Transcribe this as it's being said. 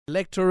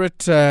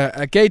Electorate.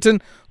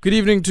 Gayton, good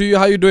evening to you.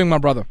 How are you doing, my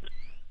brother?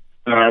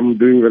 I'm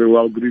doing very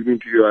well. Good evening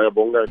to you,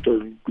 Ayabonga.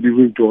 Good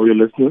evening to all your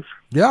listeners.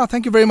 Yeah,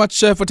 thank you very much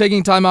for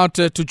taking time out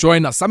to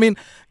join us. I mean,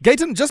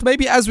 Gayton, just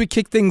maybe as we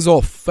kick things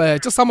off,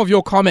 just some of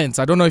your comments.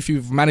 I don't know if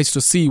you've managed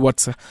to see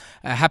what's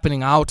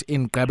happening out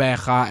in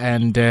Gqeberha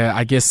and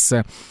I guess,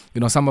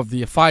 some of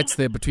the fights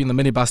there between the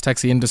minibus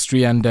taxi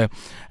industry and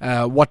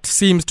what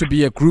seems to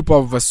be a group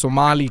of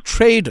Somali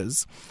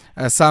traders,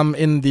 some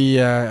in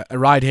the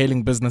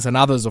ride-hailing business and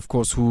others, of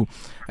course, who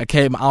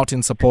came out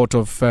in support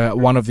of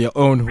one of their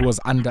own who was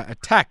under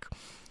attack.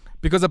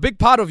 Because a big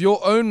part of your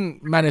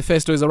own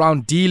manifesto is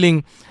around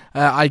dealing,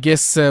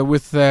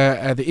 with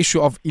the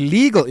issue of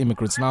illegal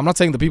immigrants. Now, I'm not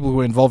saying the people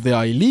who are involved there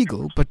are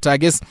illegal, but I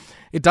guess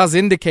it does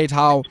indicate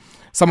how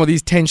some of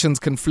these tensions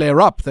can flare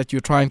up that you're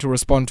trying to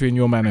respond to in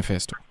your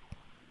manifesto.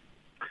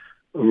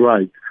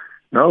 Right.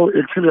 Now,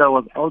 actually, I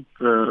was out.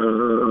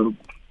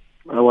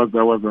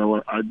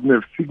 I didn't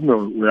have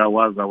signal where I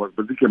was. I was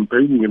busy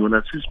campaigning, and when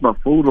I switched my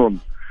phone on,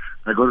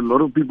 I got a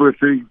lot of people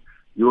saying,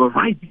 "You're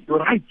right.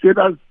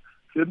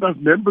 Send us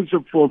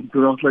membership forms."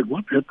 And I was like,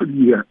 "What happened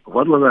here?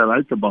 What was I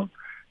right about?"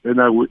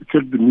 And I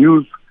checked the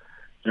news,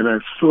 and I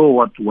saw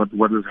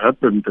what has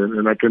happened.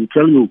 And I can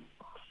tell you,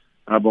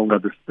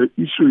 Abonga, the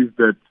issue is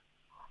that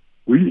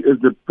we, as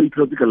the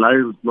Patriotic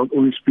Alliance, not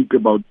only speak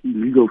about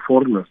illegal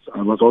foreigners.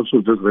 I must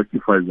also just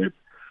rectify that.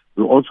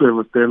 We also have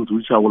a stance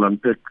which I will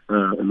unpack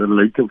a little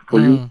later for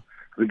you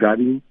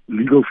regarding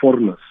legal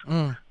foreigners.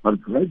 But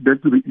right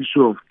back to the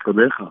issue of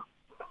Gqeberha,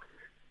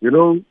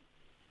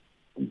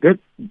 that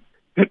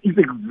is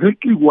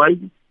exactly why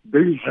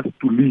they have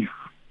to leave.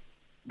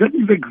 That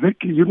is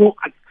exactly,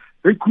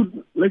 they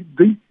could,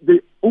 they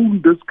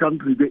own this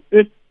country. They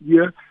act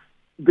here,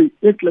 they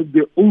act like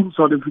they own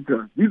South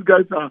Africa. These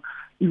guys are,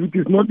 if it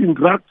is not in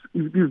drugs,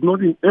 if it is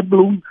not in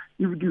airborne,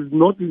 if it is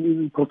not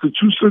in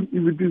prostitution,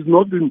 if it is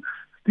not in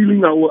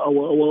stealing our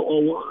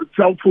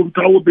cell phone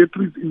tower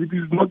batteries, if it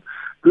is not,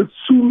 the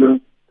sooner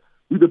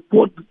we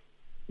deport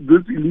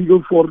these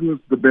illegal foreigners,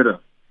 the better.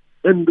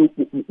 And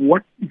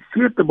what is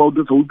sad about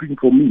this whole thing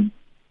for me,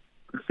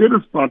 the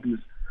saddest part is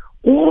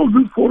all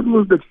these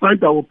foreigners that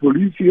fight our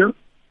police here,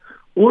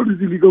 all these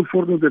illegal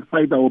foreigners that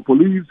fight our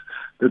police,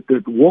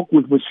 that walk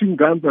with machine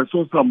guns. I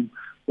saw some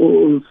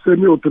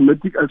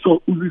semi-automatic. I saw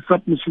Uzi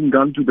submachine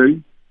gun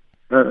today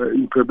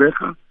in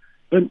Gqeberha.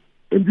 And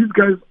these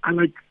guys are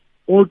like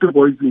altar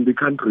boys in the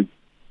country.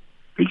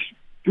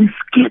 They're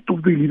scared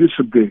of the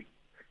leadership there.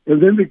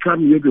 And then they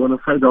come here, they want to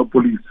fight our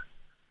police.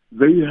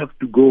 They have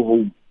to go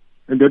home.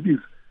 And that is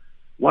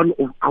one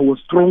of our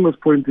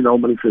strongest points in our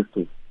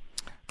manifesto.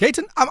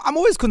 Gayton, I'm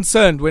always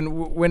concerned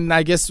when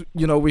I guess,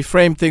 we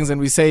frame things and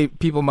we say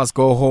people must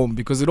go home,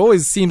 because it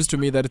always seems to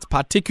me that it's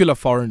particular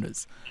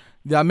foreigners.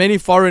 There are many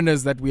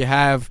foreigners that we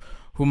have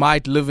who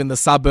might live in the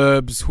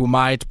suburbs, who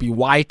might be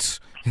white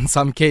in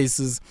some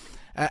cases.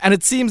 And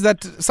it seems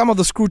that some of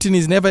the scrutiny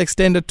is never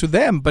extended to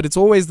them, but it's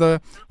always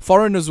the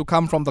foreigners who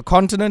come from the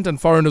continent and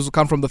foreigners who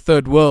come from the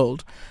third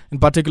world, in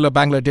particular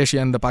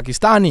Bangladeshi and the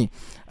Pakistani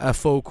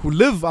folk who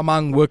live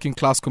among working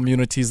class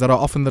communities that are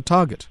often the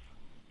target.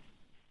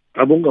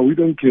 Abonga, we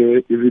don't care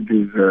if it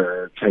is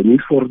a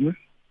Chinese foreigner.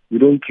 We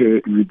don't care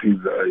if it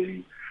is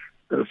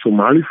a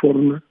Somali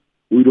foreigner.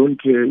 We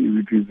don't care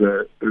if it is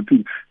a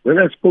thing. When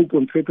I spoke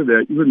on Saturday,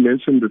 I even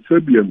mentioned the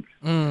Serbians.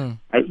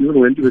 I even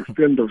went to the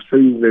extent of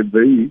saying that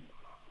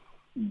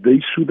they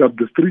shoot up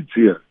the streets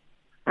here.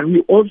 And we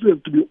also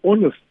have to be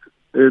honest.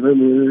 And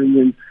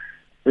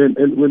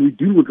when we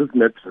deal with this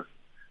matter,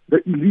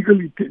 the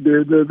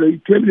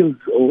Italians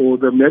or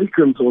the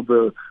Americans or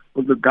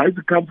the guys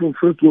that come from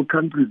first world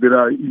countries that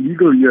are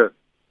illegal here,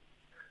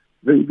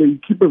 they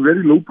keep a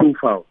very low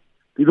profile.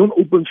 They don't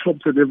open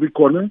shops at every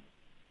corner.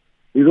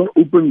 They don't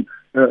open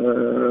They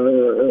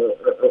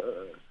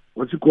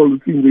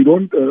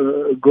don't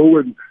go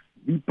and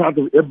be part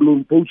of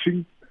airborne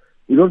poaching.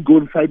 We don't go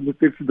and fight with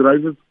taxi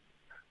drivers.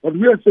 What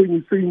we are saying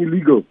is saying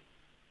illegal.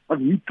 But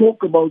we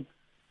talk about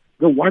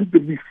the one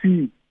that we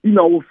see in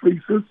our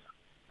faces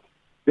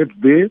that's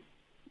there.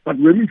 But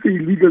when we say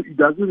illegal, it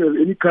doesn't have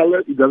any color,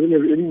 it doesn't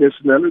have any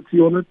nationality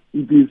on it.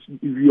 It is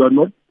if you are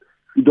not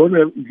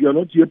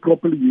here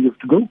properly, you have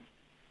to go.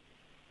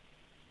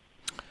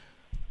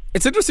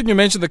 It's interesting you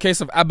mentioned the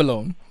case of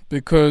abalone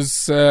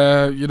because,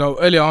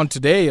 earlier on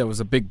today there was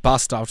a big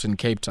bust out in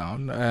Cape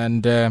Town,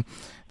 and the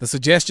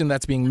suggestion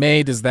that's being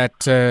made is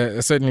that,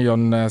 certainly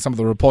on some of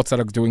the reports that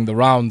are doing the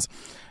rounds,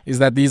 is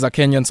that these are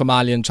Kenyan,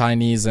 Somalian,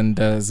 Chinese and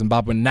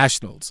Zimbabwean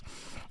nationals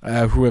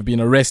who have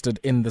been arrested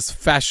in this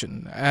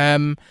fashion.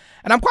 And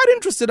I'm quite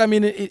interested,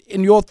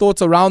 in your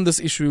thoughts around this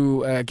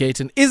issue,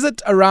 Gayton. Is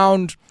it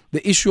around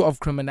the issue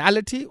of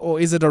criminality, or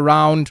is it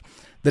around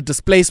the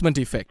displacement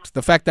effect?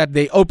 The fact that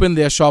they open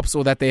their shops,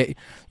 or that they,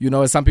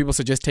 as some people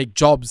suggest, take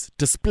jobs,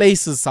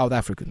 displaces South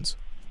Africans?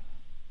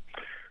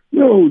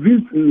 No,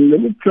 let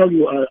me tell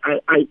you,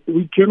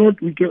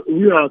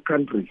 we are a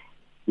country.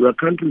 We are a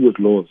country with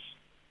laws.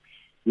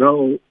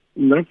 Now,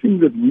 nothing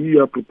that we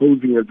are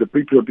proposing as the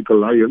Patriotic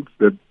Alliance,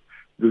 that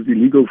these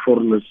illegal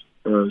foreigners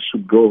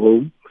should go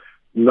home.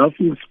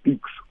 nothing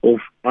speaks of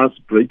us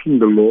breaking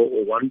the law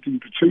or wanting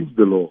to change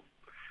the law.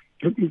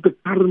 That is the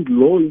current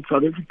law in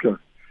South Africa.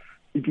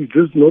 It is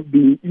just not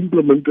being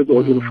implemented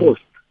or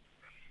enforced.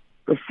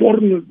 The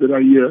foreigners that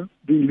are here,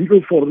 the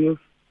illegal foreigners,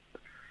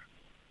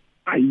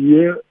 are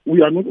here.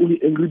 We are not only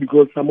angry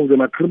because some of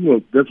them are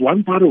criminals. That's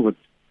one part of it.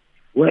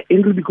 We're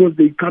angry because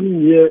they come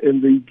in here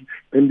and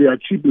they are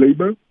cheap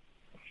labor.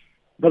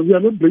 But we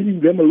are not blaming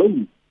them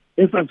alone.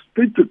 As I've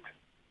stated,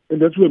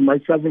 and that's where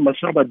myself and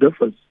Mashaba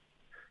differs.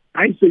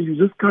 I say you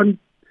just can't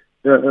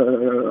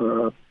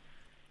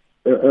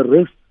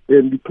arrest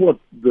and deport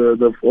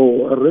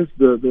or arrest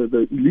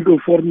the illegal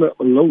foreigner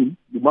alone.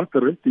 You must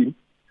arrest him.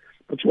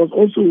 But you must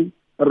also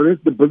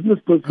arrest the business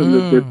person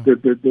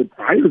that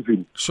hires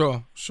him.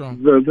 Sure.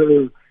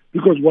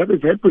 Because what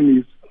has happened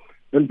is,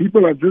 and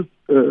people are just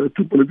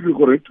too politically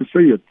correct to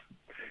say it,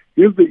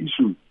 here's the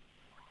issue.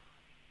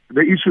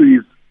 The issue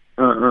is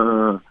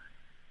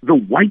the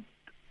white,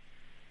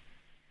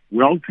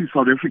 wealthy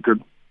South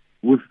African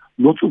with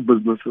lots of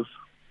businesses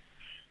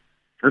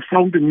has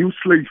found a new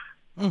slave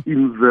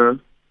in the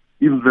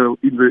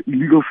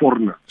illegal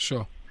foreigner.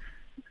 Sure.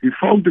 He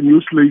found a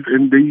new slave,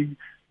 and they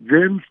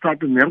then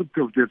start a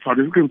narrative that South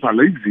Africans are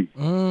lazy.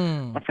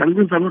 But South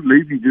Africans are not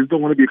lazy; they just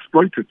don't want to be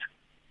exploited.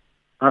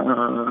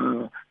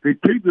 They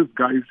pay these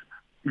guys.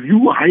 If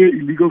you hire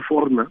illegal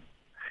foreigner,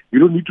 you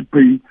don't need to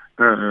pay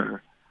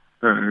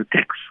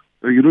tax.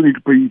 You don't need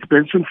to pay his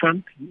pension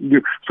fund.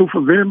 So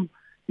for them,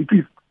 it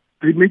is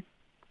they make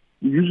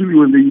usually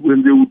when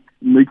they would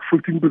make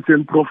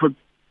 15% profit,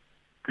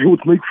 they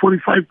would make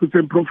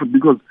 45% profit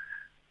because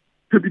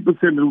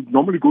 30% would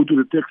normally go to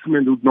the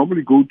taxman. They would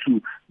normally go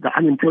to the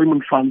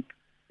unemployment fund.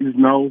 Is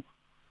now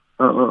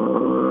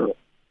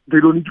they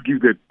don't need to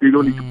give that. They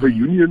don't need to pay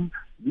union.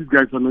 These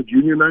guys are not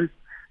unionized.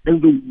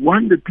 And the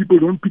one that people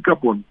don't pick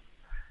up on,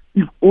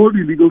 if all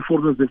illegal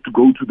foreigners have to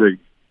go today,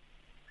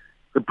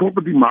 the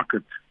property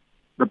market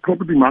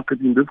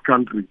in this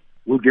country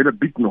will get a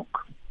big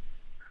knock.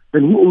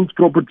 And who owns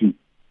property?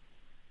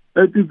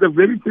 It is the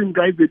very same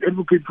guys that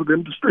advocate for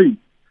them to stay.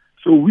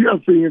 So we are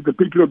saying at the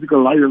Patriotic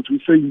Alliance,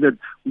 we're saying that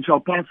we shall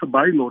pass a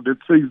bylaw that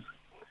says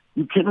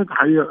you cannot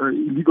hire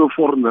an illegal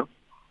foreigner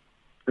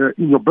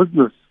in your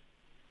business.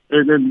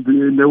 And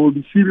then there will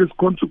be serious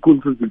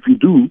consequences if you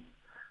do.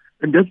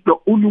 And that's the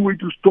only way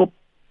to stop.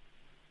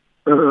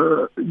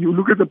 You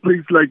look at a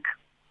place like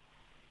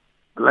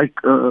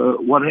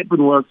what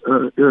happened was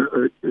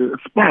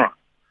SPA.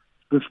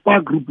 The SPA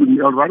group in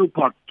El Rado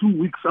Park, 2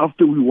 weeks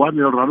after we won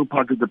El Rado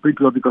Park at the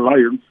Patriotic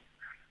Alliance,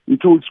 we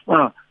told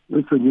SPA,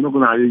 listen, you're not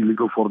going to hire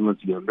illegal foreigners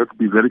here. Let's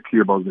be very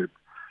clear about that.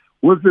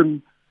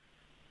 Then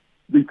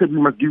they said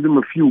we must give them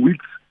a few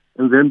weeks,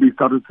 and then they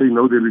started saying,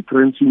 no, they're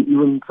retrenching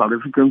even South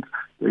Africans.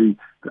 We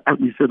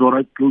said, all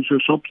right, close your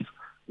shops.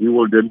 We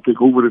will then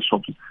take over the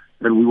shops,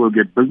 and we will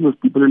get business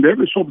people. And there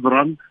the shops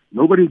run.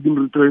 Nobody's been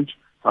retrenched.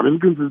 South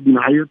Africans has been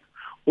hired.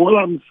 All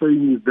I'm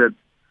saying is that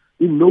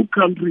in no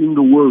country in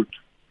the world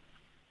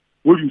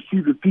will you see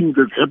the things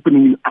that's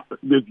happening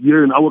that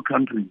here in our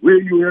country,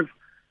 where you have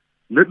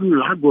little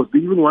Lagos, they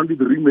even wanted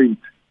to remain.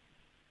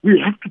 We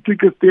have to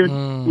take a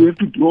stand. We have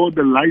to draw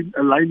a line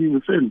in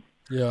the sand.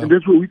 Yeah. And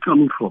that's where we're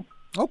coming from.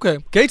 Okay.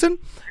 Gayton,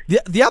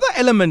 the other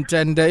element,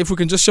 and if we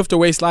can just shift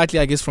away slightly,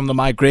 I guess, from the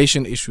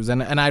migration issues,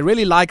 and I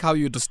really like how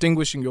you're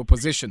distinguishing your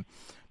position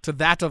to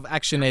that of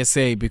Action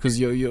SA, because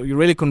you're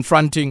really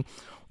confronting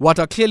what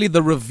are clearly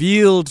the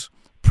revealed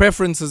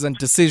preferences and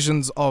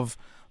decisions of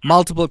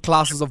multiple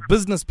classes of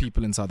business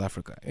people in South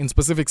Africa, in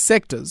specific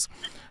sectors,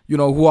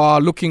 who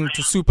are looking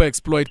to super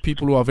exploit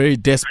people who are very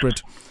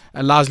desperate,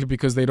 largely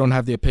because they don't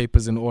have their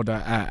papers in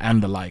order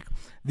and the like.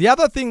 The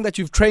other thing that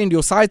you've trained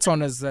your sights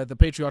on as the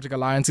Patriotic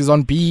Alliance is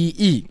on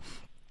BEE.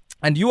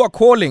 And you are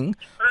calling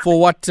for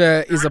what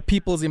is a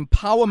people's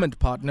empowerment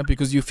partner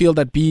because you feel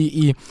that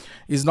BEE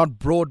is not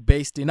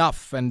broad-based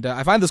enough. And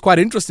I find this quite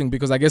interesting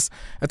because I guess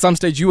at some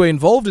stage you were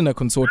involved in a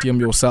consortium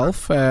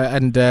yourself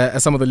and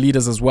some of the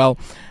leaders as well.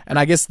 And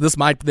I guess this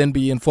might then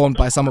be informed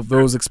by some of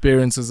those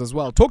experiences as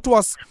well. Talk to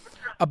us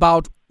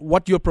about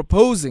what you're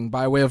proposing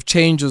by way of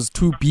changes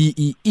to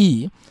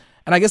BEE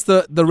and I guess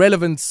the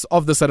relevance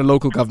of this at a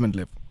local government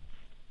level.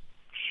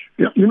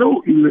 Yeah,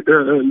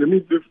 let me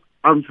just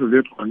answer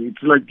that one.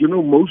 It's like,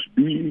 most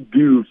BEE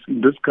deals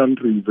in this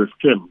country is a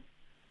scam.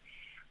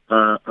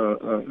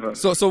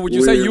 So would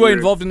you say you were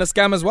involved in a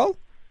scam as well?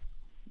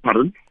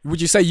 Pardon?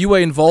 Would you say you were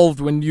involved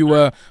when you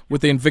were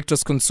with the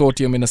Invictus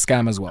Consortium in a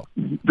scam as well?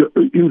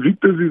 The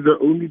Invictus is the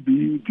only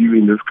BEE deal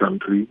in this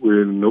country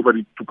where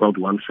nobody took out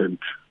 1 cent,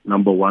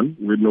 number one,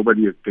 where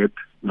nobody had debt,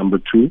 number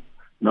two.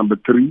 Number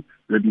three,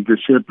 that if the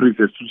share price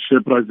has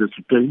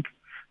to tank,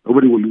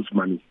 nobody will lose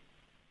money.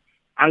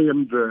 I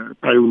am the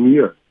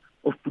pioneer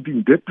of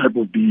putting that type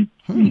of BEE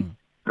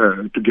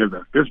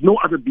together. There's no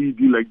other BEE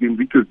deal like the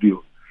Invictus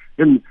deal.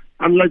 And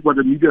unlike what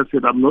the media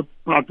said, I'm not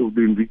part of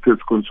the Invictus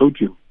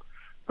Consortium.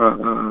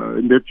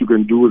 And that you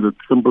can do with a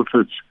simple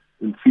search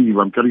and see if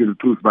I'm telling you the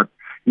truth. But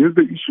here's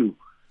the issue.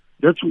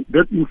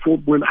 That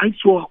informed when I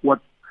saw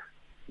what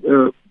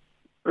a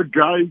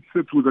guy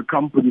sits with a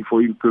company,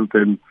 for instance,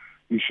 and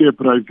the share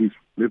price is,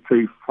 let's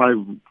say, five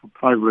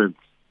rands,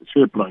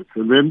 share price.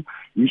 And then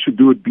you should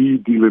do a B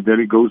deal, and then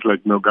it goes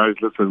like, no, guys,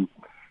 listen,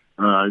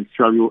 I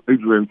sell you 8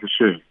 rands a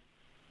share,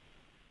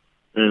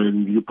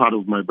 and you're part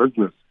of my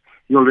business.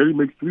 He already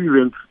makes 3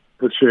 rands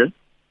per share,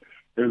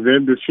 and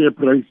then the share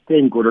price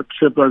tank, or the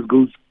share price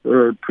goes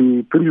to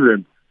 3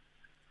 rands.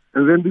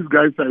 And then these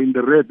guys are in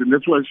the red, and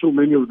that's why so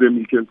many of them,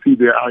 you can see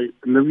they are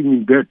living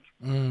in debt.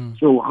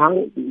 So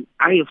how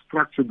I have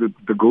structured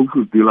the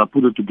Goldfields deal, I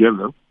put it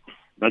together.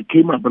 I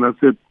came up and I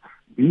said,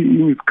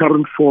 in its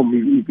current form,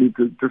 it's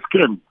a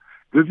scam.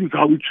 This is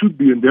how it should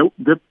be, and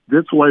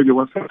that's why there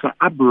was such an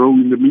uproar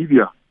in the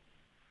media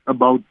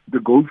about the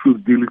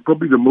Goldfields deal. It's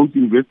probably the most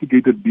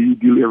investigated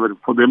deal ever,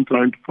 for them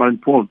trying to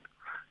find fault,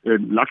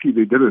 and lucky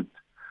they didn't.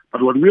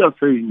 But what we are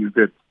saying is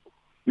that,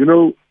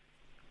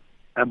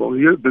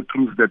 here's the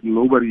truth that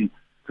nobody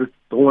just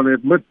don't want to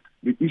admit.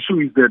 The issue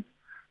is that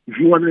if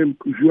you want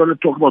to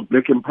talk about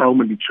black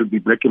empowerment, it should be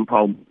black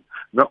empowerment.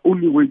 The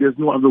only way, there's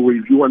no other way.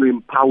 If you want to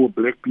empower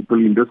black people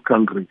in this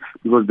country,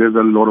 because there's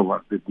a lot of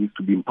us that needs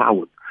to be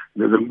empowered.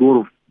 There's a lot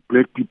of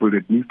black people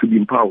that needs to be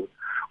empowered.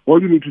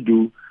 All you need to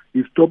do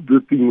is stop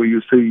this thing where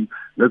you say,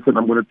 listen,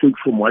 I'm going to take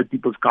from white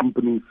people's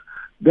companies.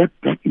 That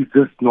is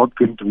just not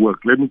going to work.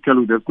 Let me tell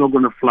you, that's not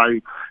going to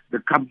fly. The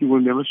company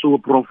will never show a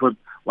profit.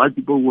 White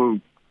people will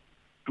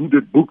do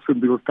their books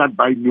and they will start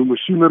buying new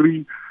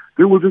machinery.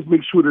 They will just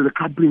make sure that the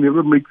company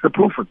never makes a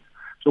profit.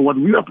 So what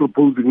we are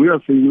proposing, we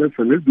are saying,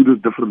 listen, let's do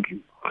this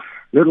differently.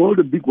 Let all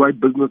the big white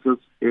businesses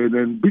and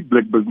then big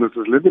black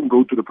businesses, let them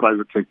go to the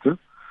private sector,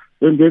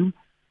 and then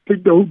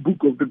take the whole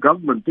book of the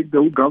government, take the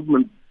whole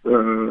government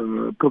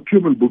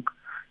procurement book,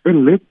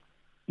 and let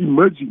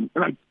emerging.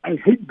 And I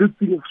hate this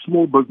thing of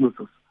small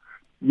businesses.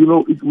 We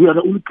are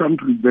the only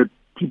country that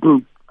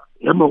people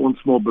hammer on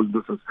small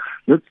businesses.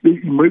 Let's say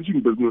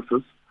emerging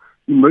businesses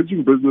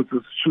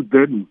should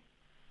then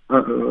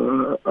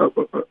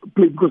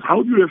play, because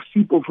how do you have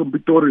Sipo from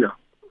Victoria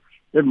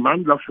and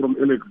Mandla from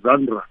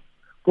Alexandra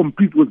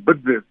compete with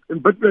Bidvest?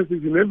 And Bidvest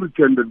is in every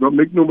tender,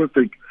 make no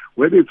mistake.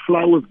 Where there's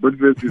flowers,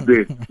 Bidvest is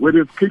there. Where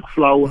there's cake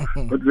flour,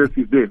 Bidvest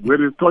is there. Where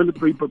there's toilet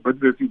paper,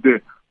 Bidvest is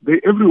there. They're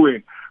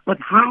everywhere. But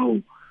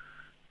how,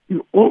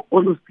 in all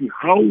honesty,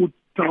 how would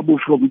Thabo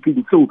from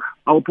things? So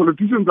our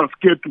politicians are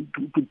scared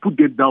to put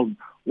that down.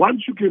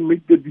 Once you can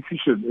make that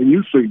decision and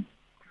you say,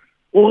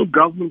 all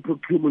government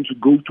procurement should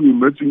go to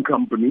emerging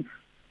companies,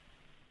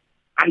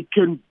 I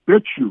can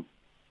bet you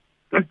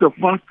that's the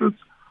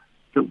fastest,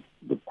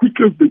 the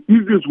quickest, the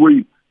easiest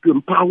way to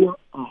empower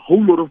a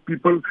whole lot of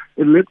people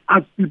and let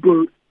us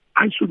people,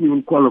 I shouldn't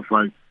even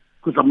qualify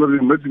because I'm not an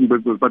emerging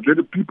business, but let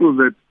the people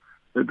that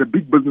the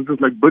big businesses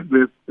like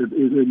Bidvest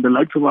and the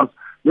likes of us,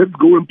 let's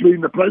go and play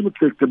in the private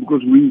sector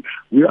because we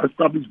are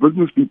established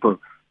business people.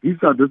 These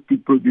are the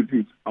people, this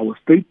is our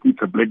state, it's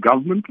a black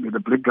government, let the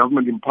black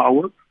government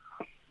empower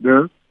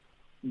the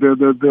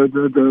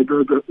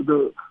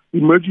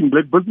emerging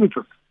black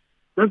businesses.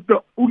 That's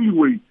the only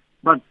way.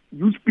 But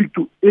you speak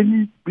to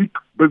any big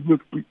business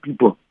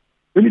people,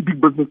 any big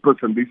business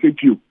person, they say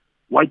to you,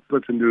 white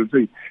person, they will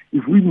say,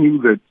 if we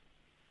knew that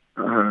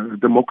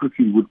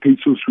democracy would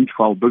taste so sweet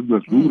for our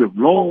business, we would have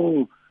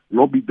long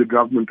lobbied the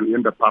government to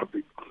end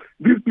apartheid.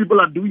 These people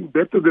are doing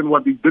better than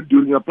what they did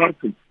during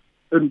apartheid.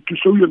 And to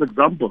show you an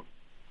example,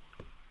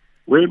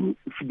 when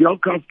Fidel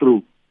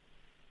Castro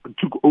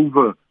took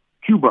over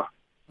Cuba,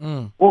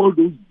 all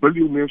those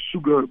billionaire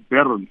sugar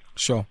barons,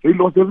 they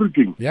lost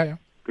everything.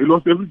 They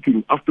lost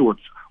everything afterwards,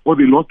 or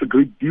they lost a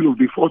great deal of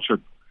their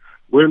fortune.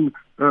 When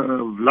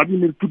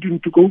Vladimir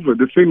Putin took over,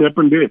 the same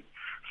happened there.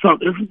 South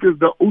Africa is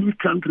the only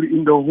country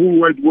in the whole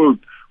wide world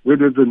where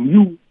there's a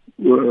new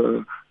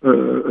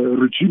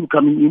regime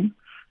coming in,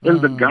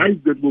 and the guys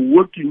that were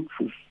working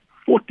for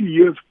 40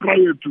 years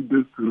prior to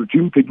this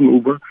regime taking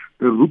over,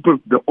 the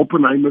Rupert, the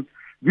Oppenheimers,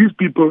 these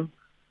people,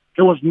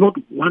 there was not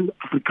one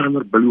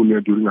Afrikaner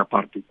billionaire during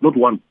apartheid. Not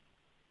one.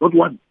 Not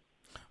one.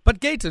 But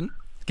Gayton,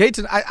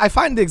 I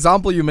find the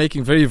example you're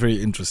making very,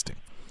 very interesting.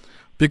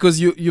 Because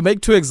you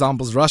make two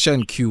examples, Russia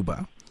and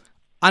Cuba.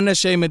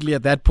 Unashamedly,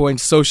 at that point,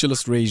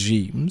 socialist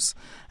regimes.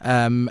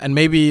 And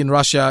maybe in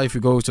Russia, if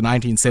you go to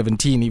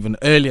 1917, even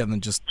earlier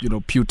than just,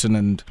 Putin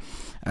and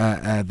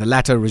the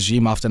latter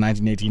regime after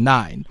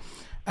 1989.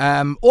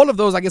 All of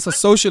those, I guess, are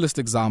socialist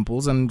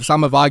examples, and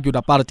some have argued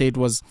apartheid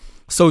was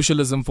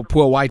socialism for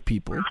poor white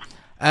people.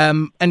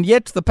 And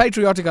yet the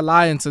Patriotic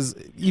Alliance, is,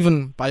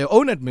 even by your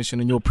own admission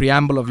in your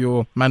preamble of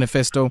your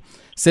manifesto,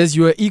 says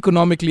you are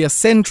economically a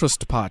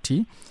centrist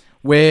party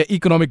where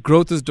economic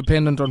growth is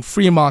dependent on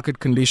free market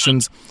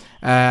conditions,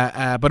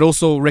 but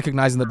also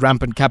recognizing that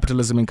rampant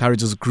capitalism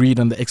encourages greed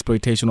and the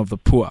exploitation of the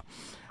poor.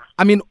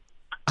 I mean,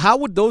 how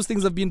would those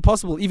things have been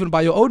possible, even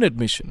by your own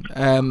admission?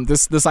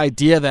 This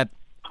idea that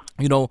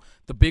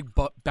the big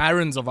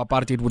barons of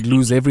apartheid would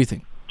lose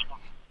everything.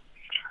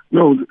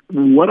 No,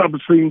 what I'm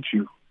saying to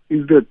you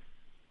is that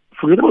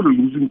forget about the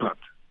losing part.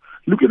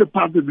 Look at the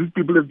part that these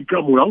people have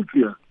become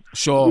wealthier.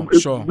 Sure.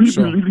 We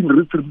believe in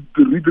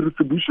the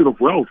redistribution of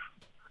wealth.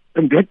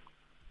 And that,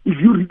 if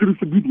you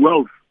redistribute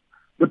wealth,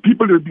 the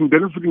people that have been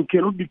benefiting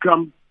cannot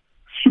become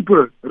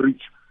super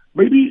rich.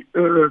 Maybe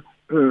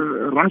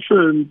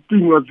Russia and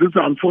thing was just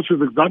an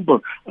unfortunate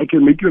example. I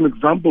can make you an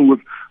example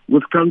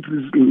with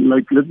countries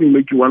like, let me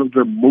make you one of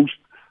the most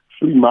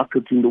free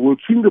markets in the world,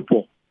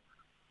 Singapore.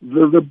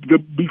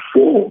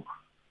 Before,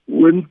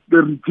 when the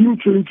regime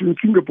changed in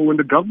Singapore, when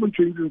the government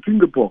changed in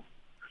Singapore,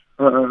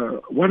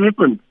 what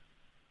happened?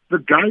 The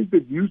guys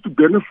that used to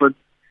benefit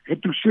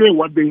had to share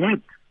what they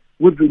had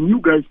with the new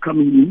guys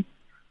coming in.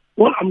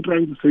 What I'm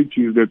trying to say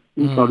to you is that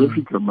in South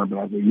Africa, my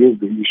brother, here's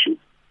the issue.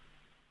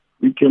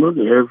 We cannot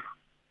have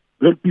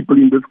black people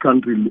in this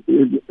country,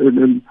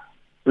 and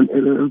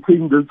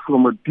saying this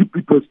from a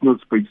deeply personal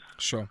space.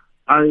 Sure.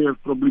 I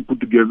have probably put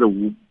together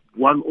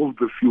one of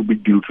the few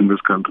big deals in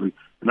this country.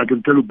 And I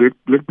can tell you,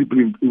 black people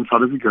in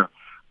South Africa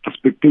are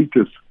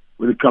spectators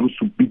when it comes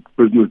to big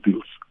business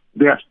deals.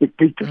 They are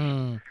spectators.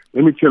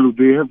 Let me tell you,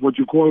 they have what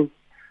you call,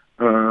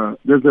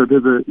 there's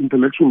an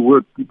intellectual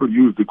word people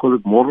use. They call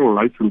it moral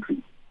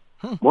licensing.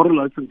 Moral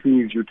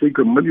licensing is you take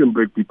 1 million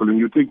black people and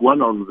you take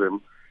one out of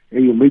them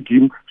and you make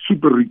him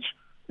super rich.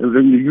 And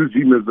then you use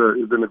him as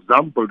an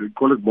example. They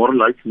call it moral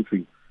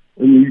licensing.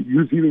 And you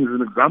use him as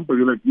an example.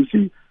 You're like, you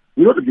see,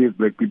 we're not against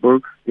black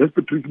people. There's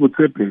Patrice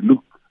Motsepe.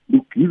 Look,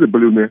 he's a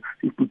billionaire.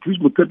 If Patrice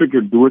Motsepe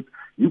can do it,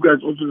 you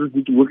guys also just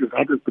need to work as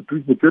hard as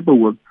Patrice Motsepe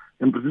worked.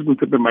 And Patrice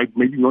Motsepe might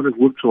maybe not have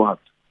worked so hard.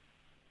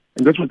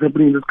 And that's what's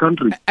happening in this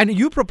country. And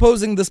you're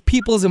proposing this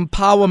People's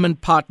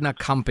Empowerment Partner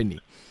Company.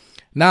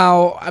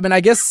 Now, I mean, I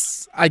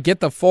guess I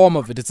get the form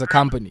of it. It's a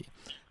company.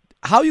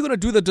 How are you going to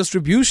do the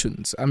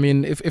distributions? I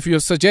mean, if you're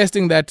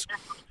suggesting that,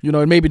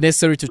 it may be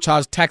necessary to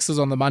charge taxes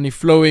on the money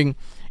flowing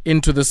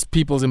into this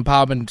People's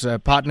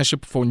Empowerment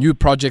Partnership for new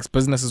projects,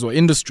 businesses, or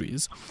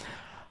industries,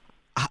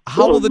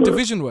 how will the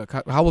division work?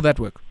 How will that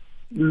work?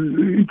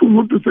 It will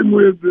work the same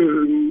way as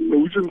the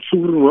Norwegian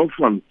Sovereign Wealth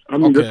Fund. I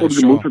mean, that's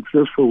probably the most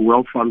successful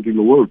wealth fund in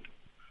the world,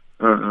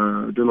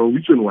 the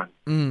Norwegian one.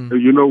 Where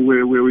you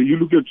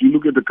look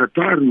at the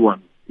Qatari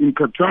one. In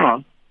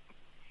Qatar,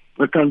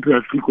 a country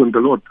I frequent a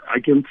lot, I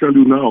can tell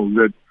you now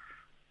that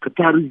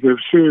Qataris have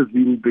shares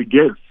in the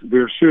gas, they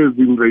have shares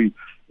in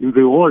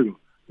the oil,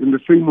 in the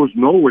same as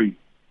Norway.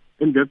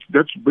 And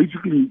that's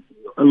basically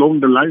along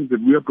the lines that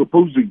we are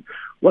proposing.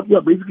 What we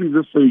are basically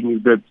just saying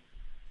is that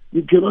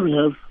you cannot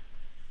have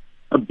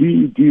a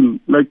BE deal.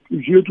 Like,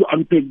 if you have to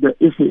unpack the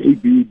SAA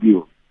BE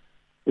deal,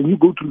 and you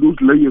go through those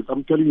layers,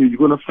 I'm telling you, you're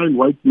going to find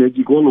white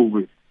magic all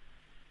over it.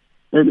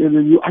 And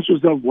then you ask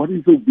yourself, what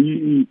is the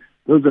BE?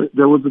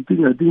 There was a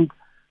thing, I think,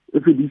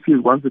 FABC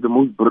is once the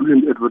most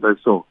brilliant advert I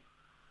saw,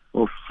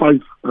 of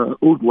 5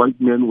 old white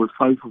men with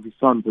 5 of his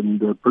sons, and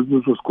the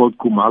business was called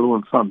Kumalo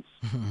and Sons.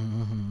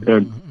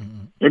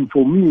 And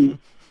for me,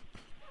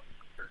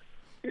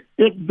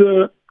 at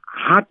the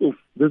heart of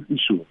this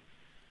issue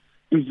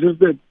is just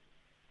that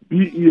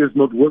BE has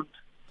not worked.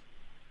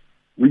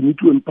 We need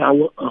to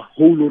empower a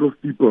whole lot of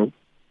people.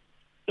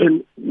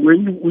 And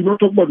when we're not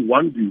talking about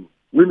one deal,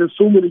 when there's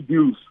so many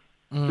deals,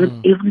 that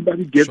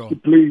everybody gets to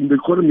play in the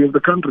economy of the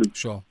country.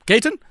 Sure.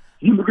 Gayton?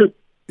 You look at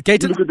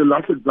the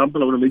last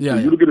example I want to make.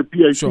 You look at the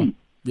PIC. Sure.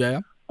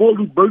 Yeah. All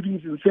these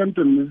buildings in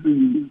Sandton with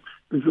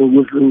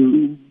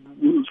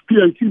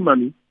PIC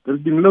money that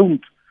has been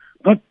loaned.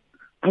 But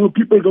our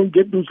people don't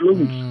get those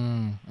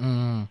loans.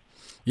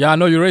 Yeah,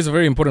 no, you raise a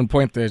very important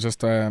point there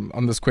just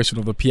on this question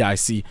of the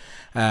PIC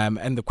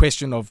and the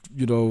question of,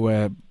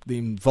 the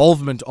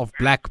involvement of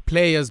black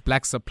players,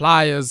 black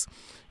suppliers,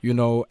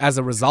 as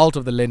a result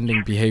of the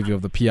lending behavior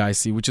of the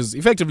PIC, which is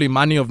effectively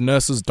money of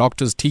nurses,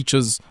 doctors,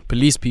 teachers,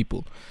 police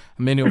people,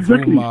 many of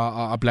whom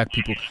are black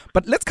people.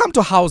 But let's come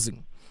to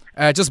housing.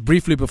 Just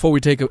briefly before we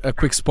take a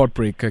quick spot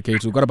break,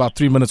 Kate. We've got about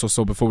 3 minutes or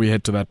so before we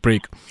head to that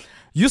break.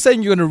 You're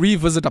saying you're going to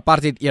revisit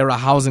apartheid-era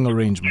housing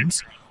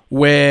arrangements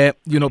where,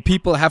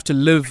 people have to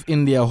live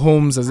in their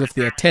homes as if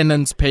they're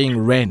tenants paying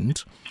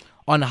rent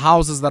on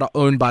houses that are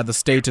owned by the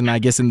state and I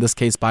guess in this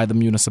case by the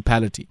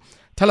municipality.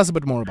 Tell us a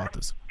bit more about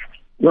this.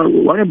 Well,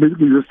 what I'm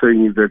basically just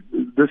saying is that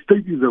the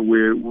state is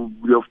aware.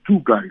 We have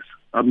 2 guys.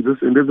 And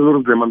there's a lot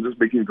of them. I'm just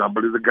making an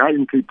example. There's a guy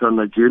in Cape Town,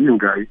 Nigerian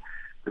guy,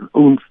 that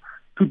owns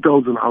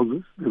 2,000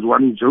 houses. There's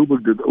one in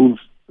Joburg that owns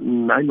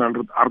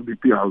 900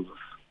 RDP houses.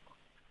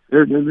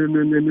 And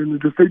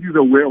the state is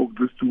aware of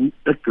these 2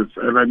 actors.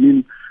 And I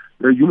mean,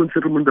 the Human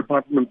Settlement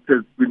Department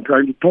has been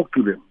trying to talk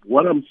to them.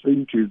 What I'm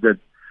saying to you is that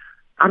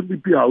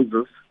RDP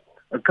houses,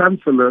 a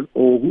councillor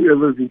or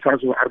whoever is in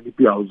charge of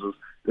RDP houses,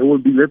 there will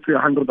be, let's say,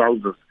 100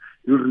 houses.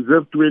 He'll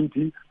reserve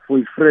 20 for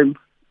his friends,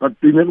 but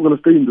they're never going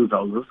to stay in those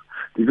houses.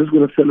 They're just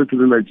going to sell it to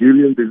the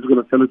Nigerians. They're just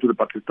going to sell it to the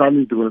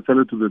Pakistanis. They're going to sell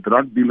it to the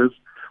drug dealers.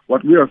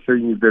 What we are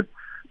saying is that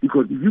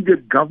because if you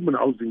get government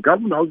housing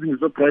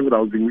is not private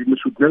housing. We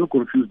should never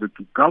confuse the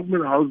two.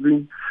 Government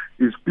housing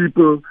is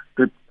people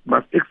that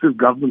must access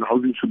government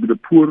housing should be the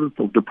poorest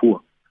of the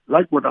poor.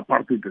 Like what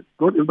apartheid did.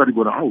 Not everybody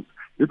got a house.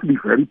 You have to be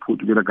very poor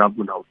to get a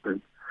government house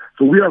then.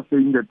 So we are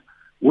saying that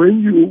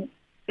when you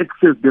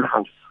access their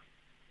house,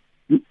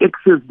 you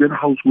access their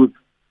house with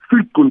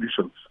strict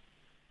conditions.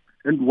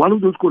 And one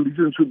of those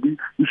conditions should be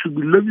you should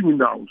be living in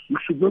the house. You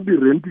should not be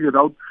renting it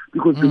out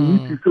because the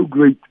need is so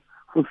great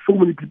for so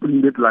many people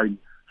in that line.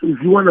 So if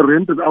you want to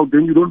rent it out,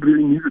 then you don't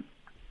really need it.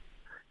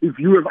 If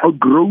you have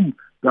outgrown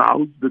the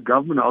house, the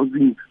government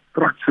housing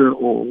structure,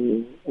 or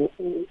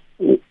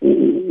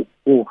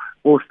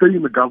stay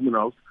in the government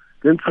house,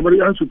 then somebody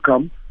else would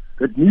come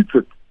that needs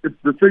it. It's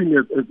the same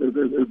as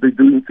they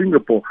do in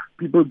Singapore.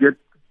 People get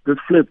the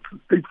flats,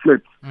 state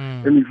flats.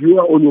 And if you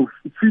are on your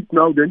feet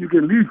now, then you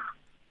can leave.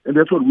 And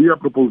that's what we are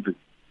proposing.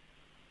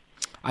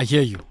 I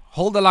hear you.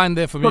 Hold the line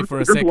there for me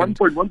for a second.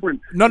 One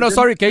point. No,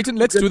 sorry, Gayton,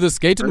 let's do this.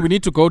 Gayton, we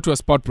need to go to a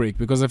spot break,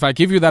 because if I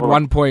give you that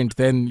 1 point,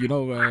 then,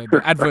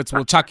 the adverts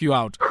will chuck you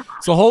out.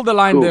 So hold the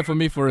line there for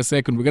me for a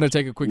second. We're going to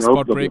take a quick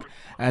spot break.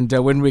 And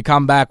when we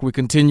come back, we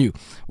continue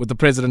with the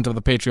president of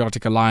the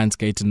Patriotic Alliance,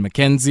 Gayton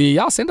McKenzie.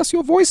 Yeah, send us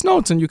your voice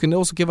notes, and you can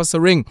also give us a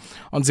ring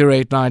on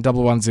 089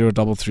 110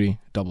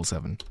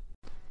 3377.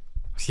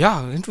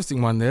 Yeah,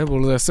 interesting one there.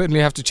 We'll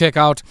certainly have to check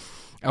out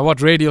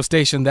what radio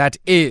station that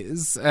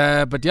is.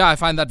 But yeah, I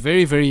find that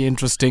very, very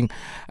interesting.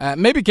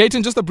 Maybe,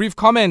 Gayton, just a brief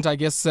comment, I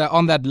guess,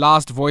 on that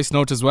last voice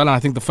note as well. And I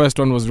think the first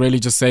one was really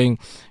just saying,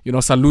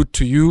 salute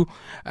to you.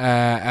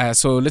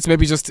 So let's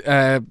maybe just,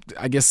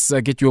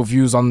 get your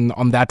views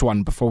on that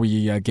one before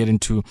we get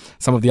into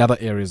some of the other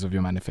areas of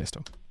your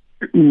manifesto.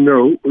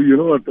 No, you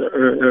know what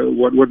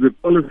the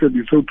caller said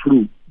is so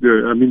true.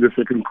 The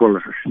second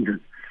caller,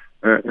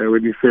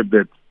 when he said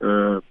that,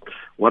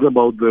 what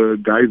about the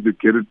guys that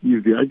get it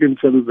easy? I can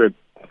tell you that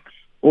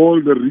all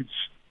the rich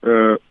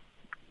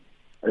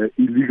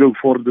illegal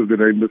foreigners that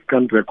are in this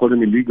country, I call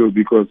them illegal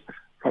because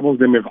some of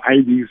them have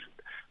IDs.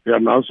 They are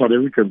now South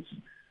Africans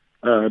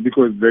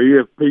because they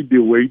have paid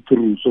their way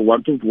through. So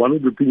one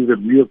of the things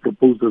that we have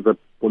proposed as a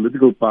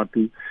political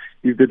party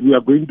is that we are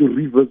going to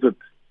revisit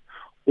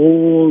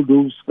all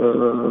those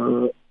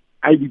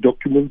ID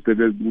documents that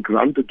have been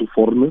granted to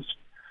foreigners.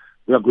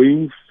 We are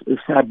going as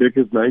far back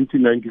as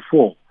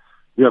 1994.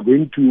 We are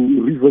going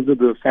to revisit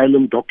the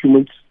asylum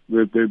documents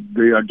that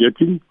they are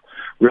getting.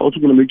 We're also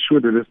going to make sure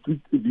that there's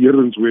strict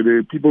adherence where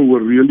the people were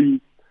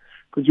really...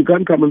 Because you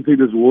can't come and say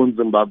there's war in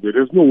Zimbabwe.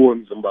 There's no war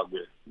in Zimbabwe.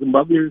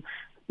 Zimbabwe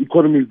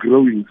economy is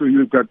growing. So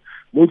you've got...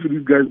 Most of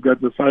these guys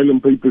got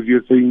asylum papers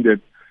here saying that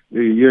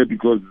they're here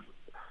because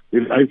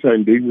their lives are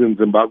in danger in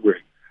Zimbabwe.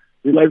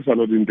 Their lives are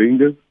not in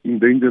danger in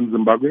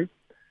Zimbabwe.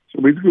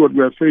 So basically what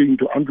we are saying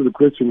to answer the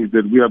question is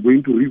that we are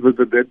going to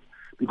revisit that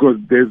because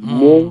there's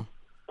more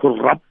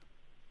corrupt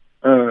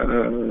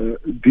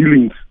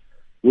dealings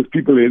with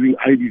people having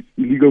IDs,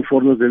 illegal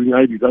foreigners having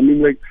IDs.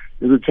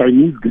 There's a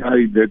Chinese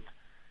guy that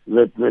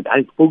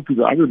I spoke to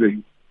the other day,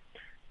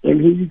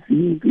 and he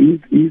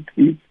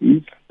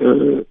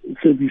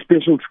said his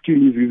special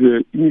skill is he's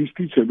an English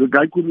teacher. The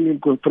guy couldn't even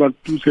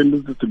construct two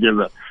sentences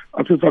together.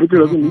 I said, South Africa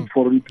doesn't need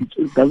foreign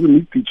teachers, doesn't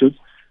need teachers.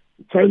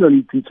 China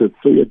needs teachers.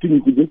 So I think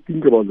you could just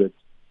think about that.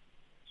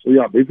 So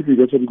yeah, basically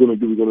that's what we're going to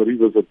do. We're going to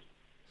revisit.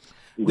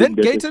 Then,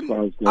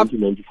 Gayton,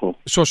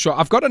 sure.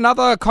 I've got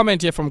another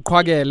comment here from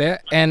Kwagele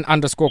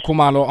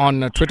N_Kumalo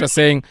on Twitter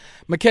saying,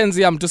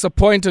 McKenzie, I'm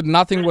disappointed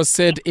nothing was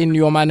said in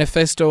your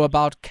manifesto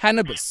about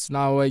cannabis.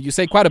 Now, you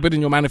say quite a bit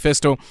in your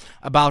manifesto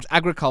about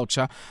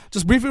agriculture.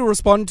 Just briefly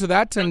respond to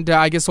that, and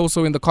I guess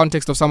also in the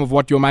context of some of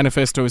what your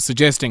manifesto is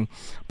suggesting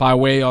by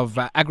way of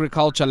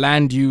agriculture,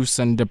 land use,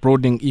 and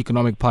broadening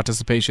economic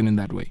participation in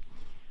that way.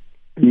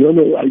 No,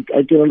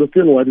 I can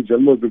understand why the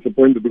gentleman was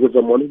disappointed, because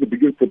I'm one of the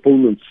biggest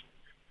proponents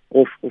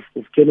of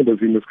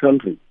cannabis in this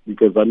country,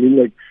 because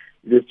it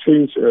has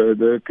changed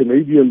the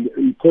Canadian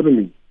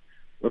economy.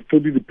 Was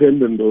totally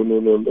dependent on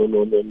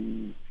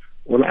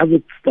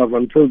other stuff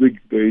until they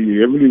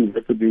heavily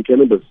invested in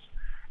cannabis.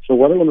 So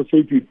what I want to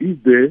say to you is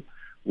there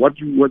what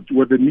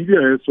the media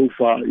has so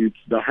far is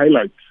the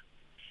highlights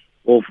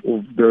of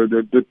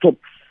the top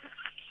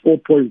 4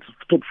 points,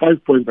 top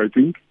 5 points, I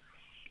think.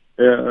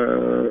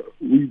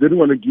 We didn't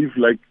want to give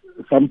like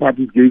some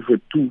parties gave a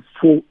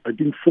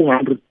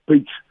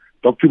 400-page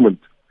document.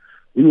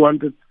 We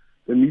wanted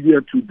the media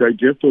to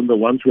digest on the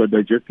ones we are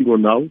digesting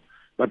on now.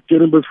 But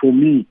cannabis, for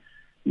me,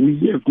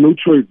 we have no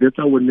choice. That's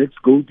our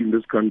next goal in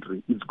this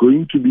country. It's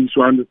going to be,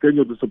 so I understand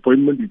your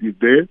disappointment. It is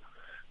there.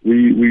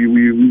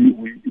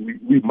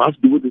 We must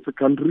do it as a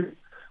country.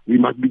 We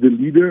must be the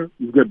leader.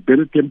 We've got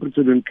better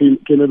temperature than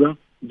Canada,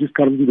 which is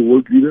currently the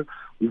world leader.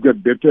 We've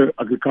got better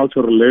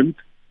agricultural land.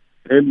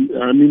 And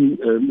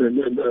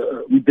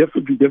we're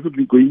definitely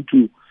going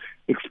to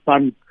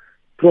expand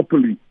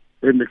properly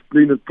and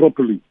explain it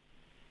properly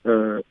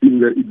in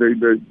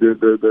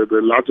the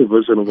larger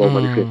version of our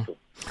manifesto.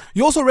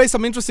 You also raised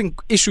some interesting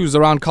issues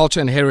around culture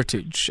and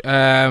heritage,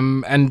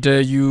 and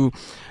you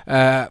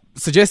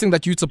suggesting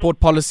that you'd support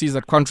policies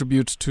that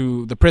contribute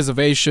to the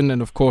preservation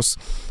and, of course,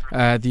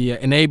 the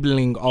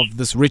enabling of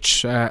this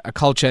rich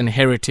culture and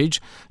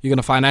heritage. You're going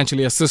to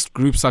financially assist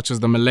groups such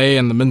as the Malay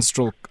and the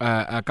Minstrel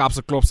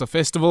Kaapse Klopse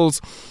festivals,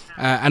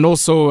 and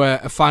also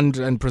fund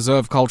and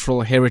preserve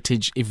cultural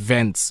heritage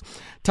events.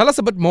 Tell us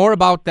a bit more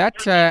about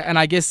that, and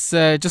I guess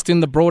just in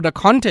the broader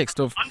context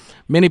of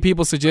many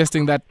people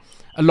suggesting that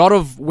a lot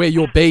of where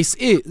your base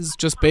is,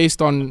 just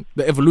based on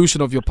the evolution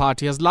of your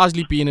party, has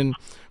largely been in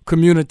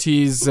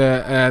communities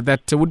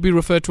that would be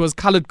referred to as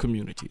coloured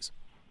communities.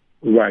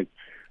 Right.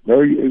 Now,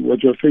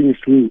 what you're saying is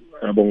true,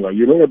 Bonga.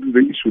 You know what is the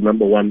issue?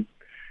 Number one,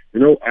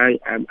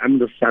 I'm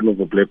the son of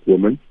a black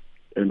woman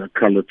and a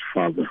colored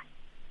father.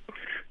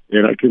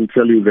 And I can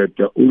tell you that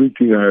the only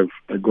thing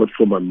I got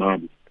from my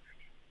mom,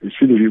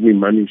 she didn't give me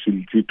money.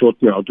 She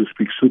taught me how to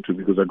speak Sotho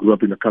because I grew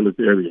up in a colored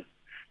area.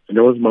 And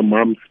that was my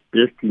mom's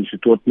best thing. She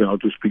taught me how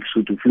to speak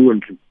Sotho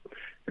fluently.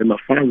 And my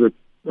father,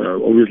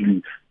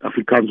 obviously,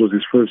 Afrikaans was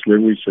his first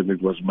language, and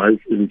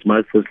it's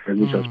my first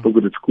language. I spoke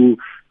it at school.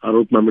 I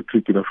wrote my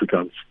matric in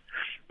Afrikaans.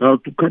 Now,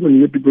 to come and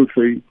hear people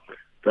say,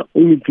 the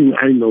only thing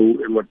I know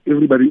and what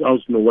everybody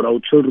else know, what our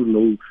children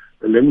know,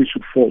 the language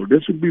should fall.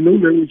 There should be no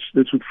language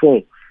that should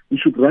fall. We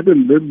should rather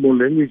learn more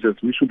languages.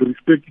 We should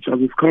respect each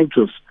other's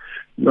cultures.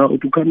 Now,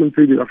 to come and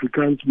say that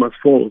Afrikaans must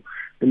fall,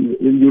 and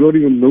you don't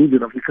even know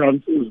that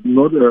Afrikaans is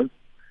not a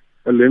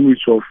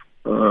language of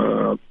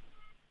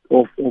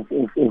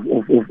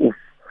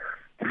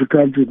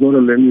Afrikaans is not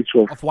a language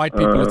of white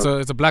people.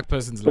 It's a black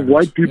person's language. Of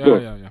white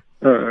people. Yeah.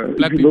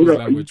 Black people's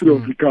language. History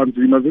of Afrikaans,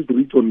 you must just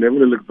read on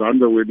Neville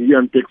Alexander when he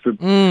unpacks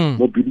it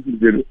more beautifully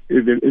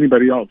than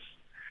anybody else.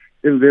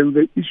 And then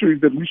the issue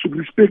is that we should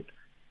respect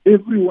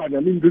everyone. I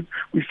mean,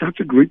 we're such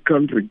a great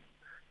country.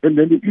 And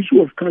then the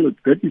issue of color,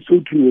 that is so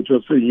true what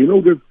you're saying. You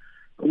know, there's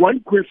one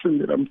question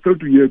that I'm still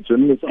to hear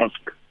journalists ask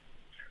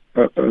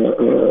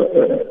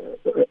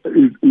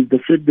is the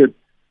fact that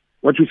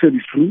what you said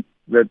is true,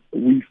 that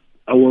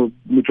our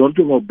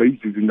majority of our base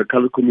is in the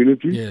color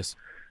community. Yes.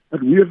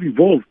 But we have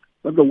evolved.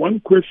 But the one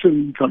question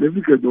in South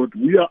Africa that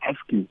we are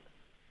asking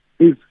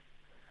is,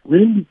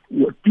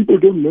 what people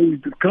don't know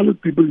is that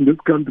colored people in this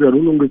country are no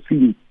longer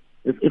seen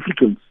as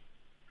Africans.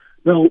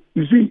 Now,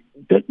 you see,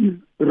 that is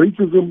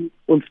racism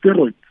on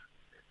steroids.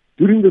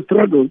 During the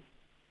struggle,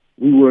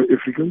 we were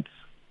Africans.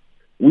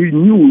 We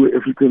knew we were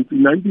Africans.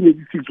 In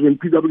 1986, when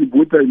P.W.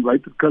 Botha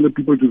invited colored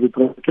people to the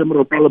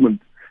tricameral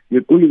parliament, he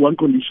had only one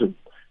condition.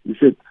 He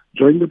said,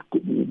 join the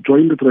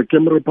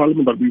tricameral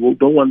parliament, but we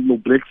don't want no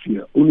blacks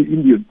here, only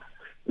Indians.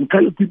 And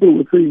colored people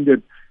were saying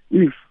that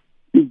if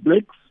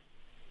blacks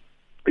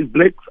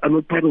are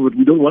not part of it,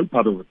 we don't want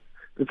part of it.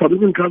 The South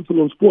African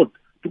Council on Sport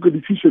took a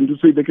decision to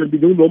say there can be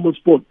no normal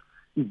sport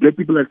if black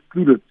people are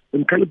excluded,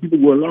 and colored people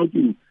were allowed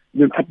in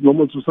an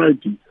abnormal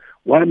society.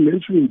 Why I'm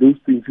mentioning those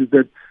things is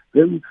that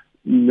then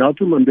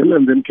Nelson Mandela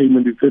and then came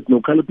and they said, no,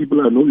 colored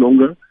people are no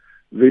longer,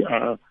 they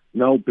are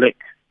now black.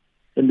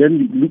 And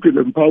then you look at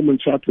the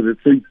empowerment charter that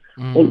says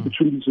all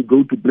opportunities should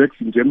go to blacks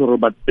in general,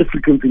 but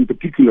Africans in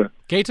particular,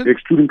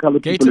 excluding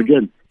colored people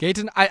again.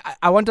 Gayton,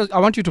 I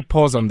want you to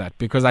pause on that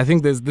because I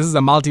think this is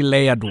a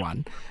multi-layered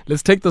one.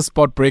 Let's take the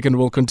spot break and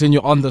we'll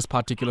continue on this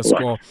particular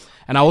score.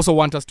 And I also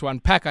want us to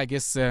unpack, I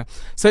guess,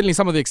 certainly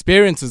some of the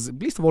experiences,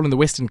 least of all in the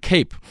Western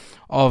Cape,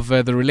 of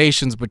the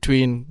relations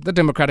between the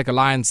Democratic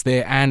Alliance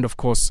there and, of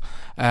course,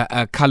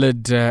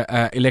 coloured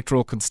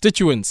electoral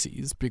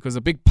constituencies, because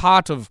a big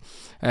part of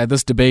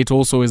this debate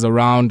also is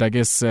around, I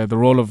guess, the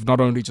role of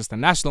not only just the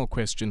national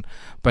question,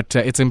 but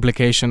its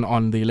implication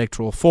on the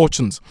electoral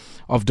fortunes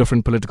of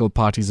different political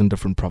parties in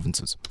different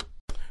provinces.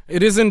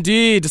 It is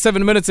indeed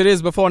 7 minutes. It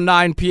is before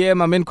 9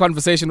 p.m. I'm in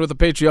conversation with the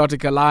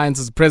Patriotic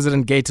Alliance's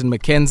President Gayton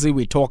McKenzie.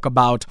 We talk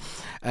about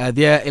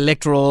their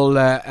electoral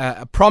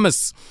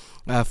promise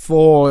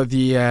for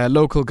the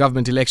local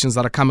government elections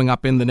that are coming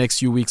up in the next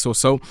few weeks or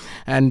so.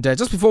 And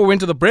just before we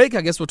went to the break,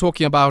 I guess we're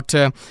talking about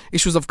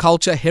issues of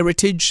culture,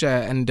 heritage,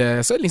 and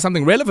certainly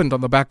something relevant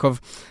on the back of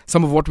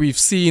some of what we've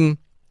seen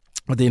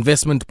with the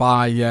investment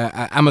by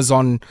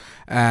Amazon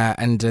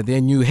and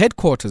their new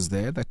headquarters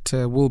there that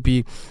will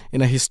be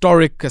in a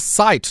historic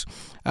site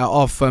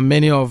of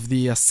many of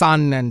the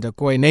San and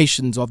Khoi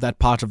nations of that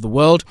part of the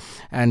world.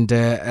 And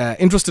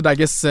interested, I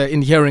guess,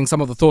 in hearing some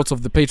of the thoughts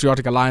of the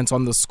Patriotic Alliance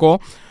on the score.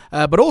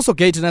 But also,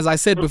 Gayton, as I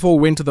said before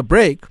we went to the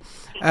break,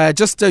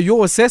 just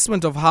your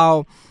assessment of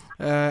how,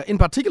 in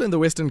particular in the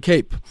Western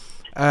Cape,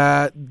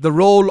 the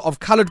role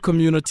of coloured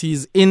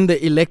communities in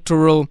the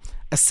electoral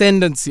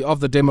ascendancy of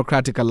the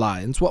Democratic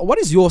Alliance. What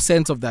is your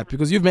sense of that?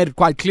 Because you've made it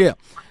quite clear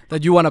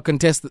that you want to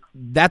contest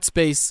that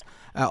space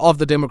of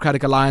the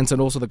Democratic Alliance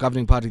and also the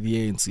governing party, the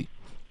ANC.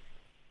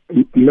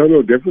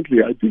 No, definitely.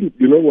 I think,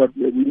 you know what,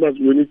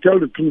 when you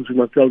tell the truth, you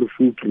must tell the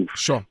full truth.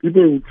 Sure.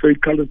 People who say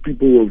colored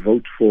people will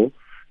vote for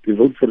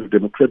the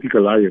Democratic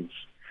Alliance.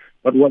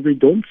 But what they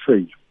don't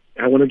say,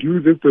 I want to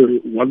give you just a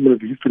 1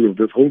 minute history of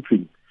this whole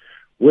thing.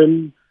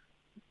 When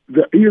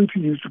the ANC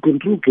used to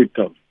control Cape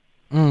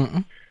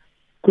Town,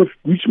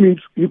 which means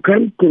you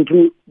can't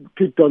control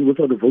Cape Town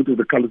without the vote of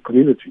the colored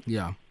community.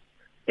 Yeah.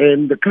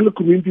 And the colored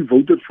community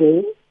voted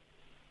for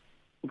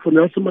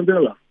Nelson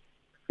Mandela.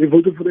 They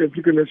voted for the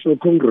African National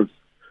Congress.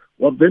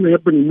 What then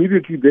happened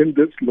immediately then,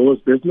 this laws,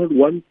 there's not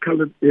one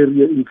colored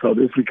area in South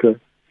Africa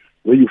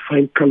where you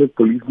find colored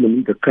policemen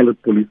in the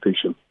colored police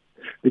station.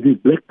 It is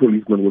black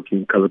policemen working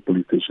in colored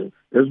police stations.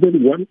 There's not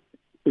one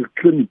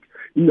clinic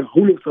in the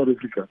whole of South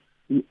Africa,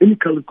 in any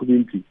colored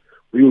community,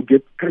 where you'll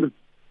get colored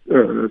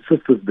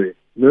sisters there,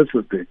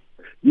 nurses there.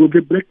 You'll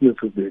get black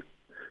nurses there.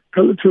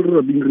 Colored children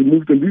are being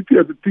removed, and these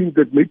are the things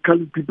that make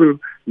colored people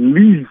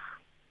leave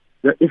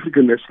the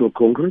African National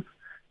Congress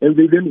and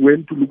they then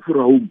went to look for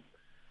a home,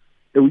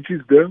 which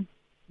is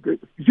you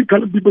see,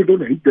 colored people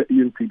don't hate the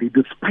ANC, they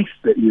despise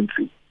the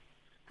ANC.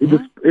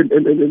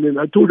 And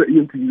I told the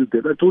ANC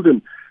that I told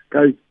them,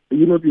 guys,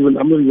 you're not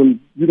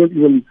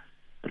even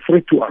a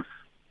threat to us.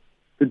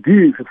 The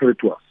DA is a threat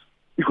to us.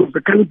 Because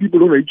the colored people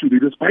don't hate you, they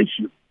despise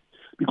you.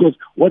 Because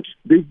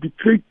they've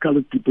betrayed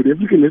colored people. The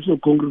African National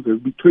Congress has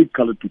betrayed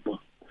colored people.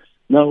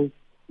 Now,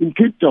 in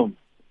Cape Town,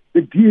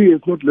 the DA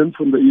has not learned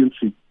from the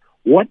ANC.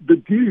 What the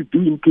DA is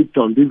doing in Cape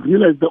Town, they've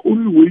realized the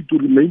only way to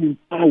remain in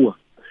power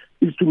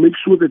is to make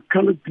sure that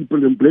colored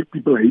people and black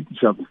people hate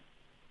each other.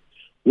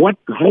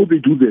 How they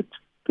do that?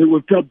 They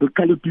will tell the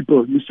colored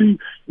people, you see,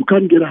 you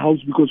can't get a house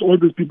because all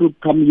these people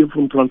come here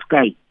from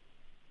Transkei.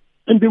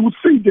 And they would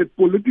say that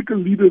political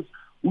leaders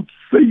would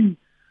say,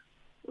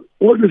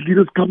 all these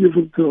leaders come here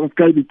from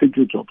Transkei, they take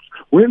your jobs.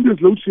 When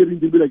there's load sharing,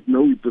 they'll be like,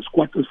 no, it's the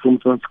squatters from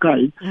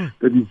Transkei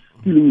that is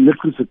stealing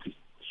electricity.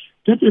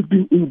 That has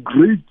been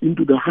engraved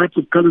into the hearts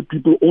of colored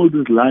people all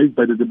these lives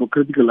by the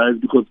Democratic Alliance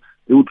because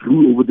they would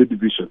rule over the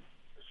division.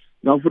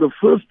 Now, for the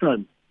first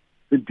time,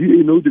 the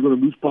DA know they're going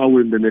to lose power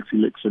in the next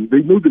election.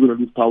 They know they're going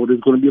to lose power.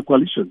 There's going to be a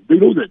coalition. They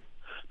know that.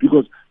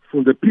 Because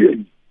from the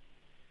PA,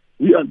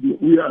 we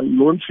are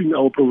launching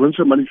our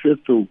provincial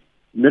manifesto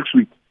next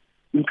week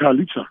in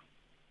Khayelitsha.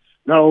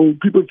 Now,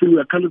 people say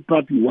we're a colored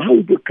party. Why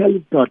would the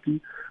colored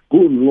party go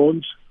and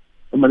launch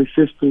a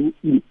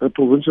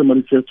provincial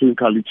manifesto in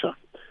Khayelitsha?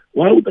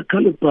 Why would the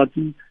colored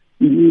party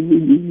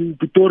in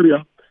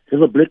Pretoria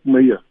have a black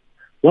mayor?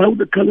 Why would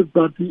the colored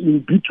party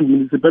in B2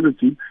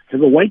 municipality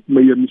have a white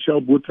mayor,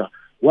 Michelle Botha?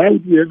 Why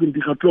would we have in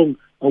Dikgatlong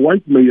a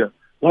white mayor?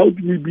 Why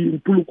would we be in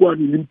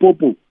Polokwane,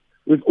 Limpopo,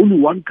 with only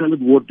one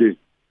colored ward there?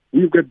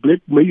 We've got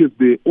black mayors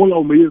there. All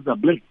our mayors are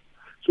black.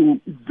 So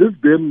it's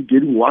just them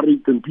getting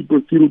worried and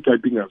people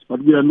stereotyping us.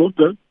 But we are not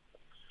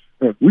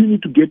we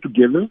need to get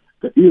together.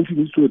 The ANC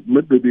needs to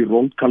admit that they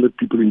wronged colored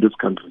people in this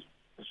country.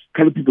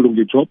 Colored people don't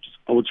get jobs.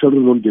 Our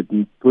children don't get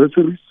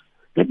bursaries.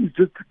 That is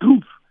just the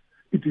truth.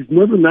 It is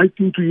not a nice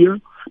thing to hear,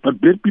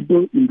 but black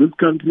people in this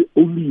country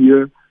only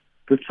hear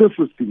the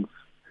surface things.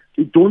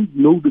 They don't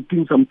know the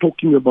things I'm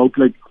talking about,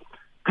 like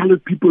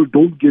colored people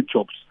don't get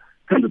jobs.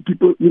 Colored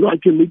people, I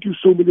can make you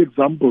so many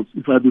examples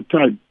if I had the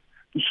time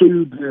to show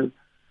you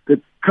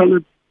that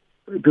colored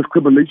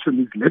discrimination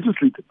is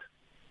legislated.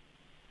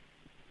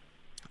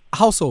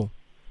 How so?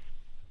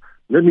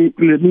 Let me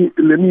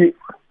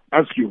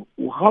ask you,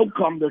 how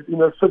come that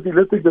in a city,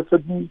 let's take the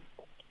city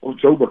of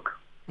Joburg.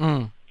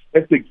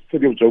 Let's take the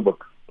city of Joburg.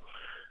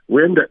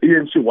 When the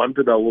ANC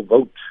wanted our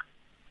vote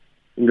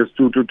in this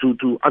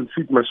to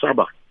unseat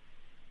Mashaba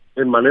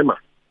and Malema,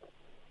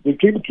 they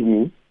came to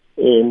me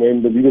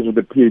and the leaders of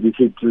the PA, they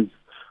said, please,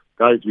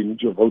 guys, we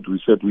need your vote.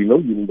 We said, we know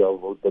you need our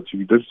vote, but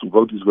this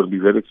vote is going to be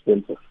very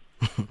expensive.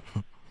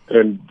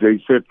 And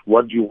they said,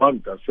 what do you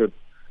want? I said,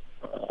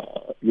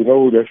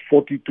 there's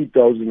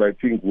 42,000, I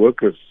think,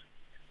 workers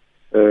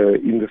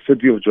in the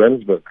city of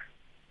Johannesburg.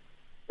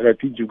 And I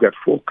think you've got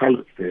 4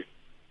 colors there.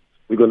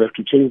 We're going to have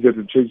to change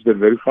that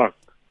very fast.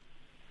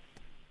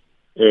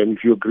 And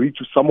if you agree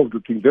to some of the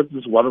things, that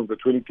is one of the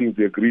 20 things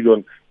they agreed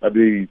on, and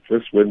they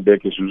just went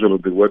back as usual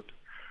on the word.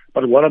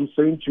 But what I'm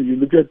saying to you,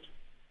 look at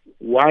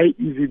why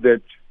is it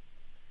that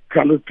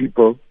colored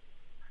people,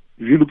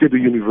 if you look at the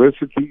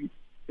university,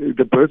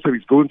 the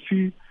bursaries, go and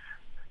see,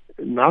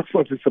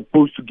 NASFAT is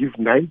supposed to give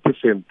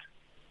 9%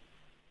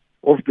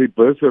 of their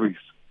bursaries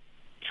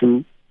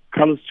to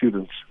colored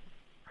students,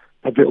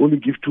 but they only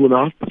give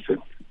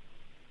 2.5%.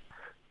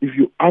 If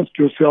you ask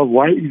yourself,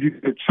 why is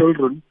it that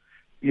children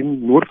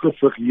in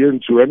Noordgesig here in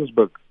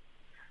Johannesburg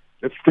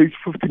that stays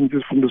 50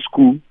 meters from the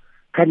school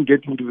can't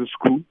get into the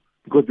school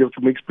because they have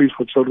to make space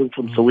for children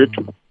from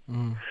Soweto?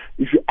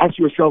 If you ask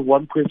yourself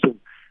one question,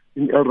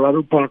 in El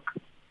Rado Park,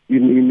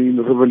 in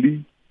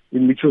Rivoli,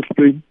 in Mitchells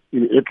Plain,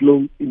 in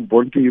Etlong, in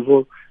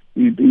Bontevo,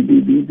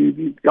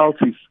 in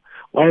Altis,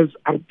 why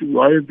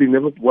have they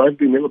never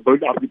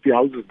built RDP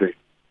houses there?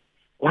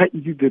 Why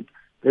is it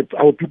that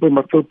our people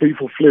must still pay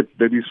for flats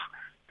that is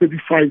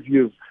 35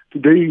 years?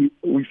 Today,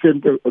 we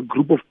sent a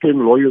group of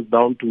 10 lawyers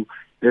down to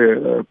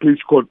a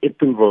place called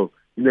Eptonville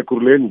in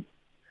Ekurhuleni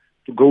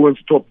to go and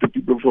stop the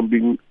people from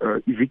being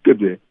evicted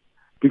there,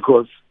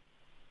 because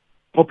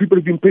our people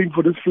have been paying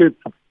for this flat,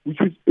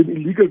 which is an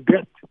illegal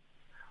debt.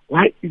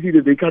 Why is it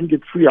that they can't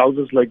get free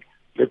houses like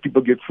that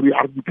people get free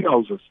RDP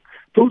houses?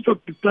 Those are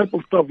the type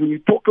of stuff, when you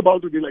talk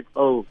about it, they're like,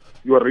 oh,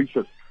 you are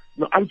racist.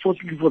 Now,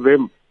 unfortunately for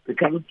them, they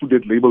cannot put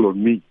that label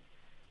on me.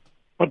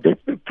 But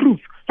that's the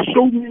truth.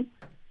 Show me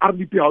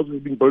RDP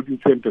houses being built in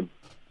Sandton,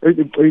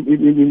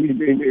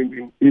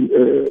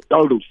 in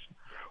Aldos.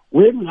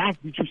 When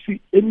last did you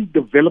see any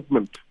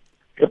development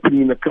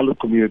happening in a colored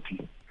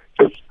community?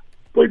 Just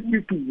point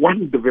me to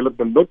one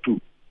development, not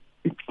two.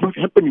 It's not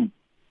happening.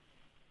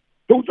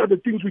 Those are the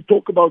things we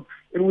talk about,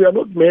 and we are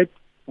not mad.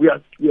 We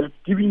are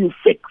giving you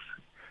facts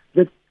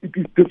that it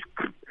is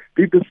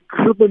they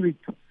discriminate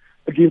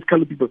against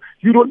colored people.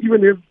 You don't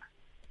even have,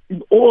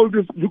 in all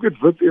this, look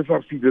at Wits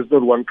SRC, there's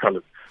not one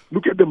colored.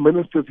 Look at the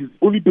ministers, it's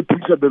only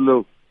Patricia de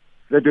Lille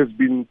that has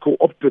been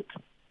co-opted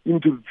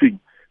into the thing.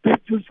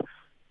 That's just,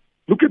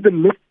 look at the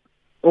left,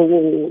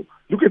 or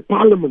look at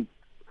Parliament,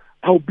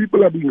 how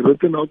people are being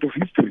written out of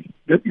history.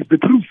 That is the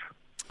truth.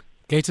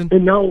 Gayton?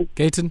 And now...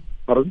 Gayton?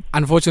 Pardon?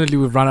 Unfortunately,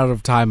 we've run out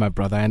of time, my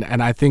brother.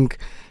 And I think,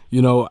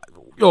 it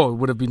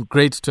would have been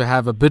great to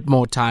have a bit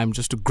more time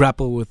just to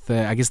grapple with,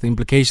 the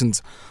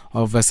implications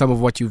of some of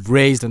what you've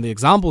raised and the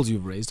examples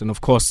you've raised. And, of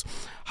course,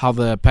 how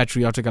the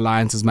Patriotic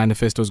Alliance's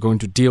manifesto is going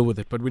to deal with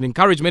it. But we'd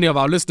encourage many of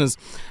our listeners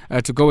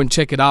to go and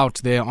check it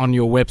out there on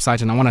your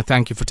website. And I want to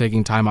thank you for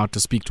taking time out to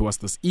speak to us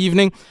this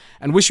evening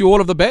and wish you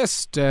all of the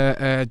best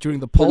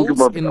during the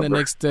polls in the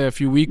next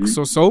few weeks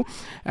or so.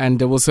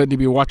 And we'll certainly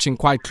be watching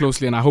quite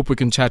closely. And I hope we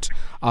can chat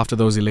after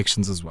those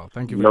elections as well.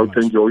 Thank you very much.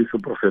 Thank you. Always a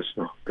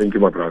professional. Thank you,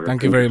 my brother.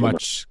 Thank you very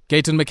much.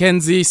 Gayton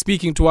McKenzie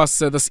speaking to us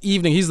this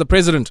evening. He's the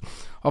president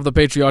of the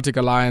Patriotic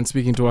Alliance,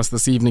 speaking to us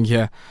this evening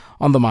here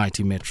on the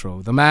Mighty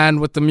Metro. The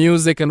man with the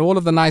music and all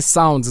of the nice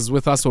sounds is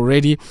with us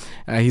already.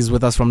 He's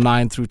with us from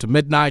 9 through to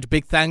midnight.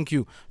 Big thank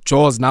you,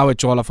 Jaws, now at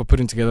Jola, for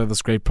putting together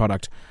this great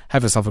product.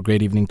 Have yourself a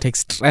great evening. Take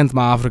strength,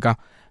 Ma Africa.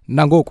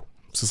 Nangoku,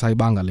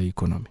 sisayibanga le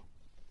economy.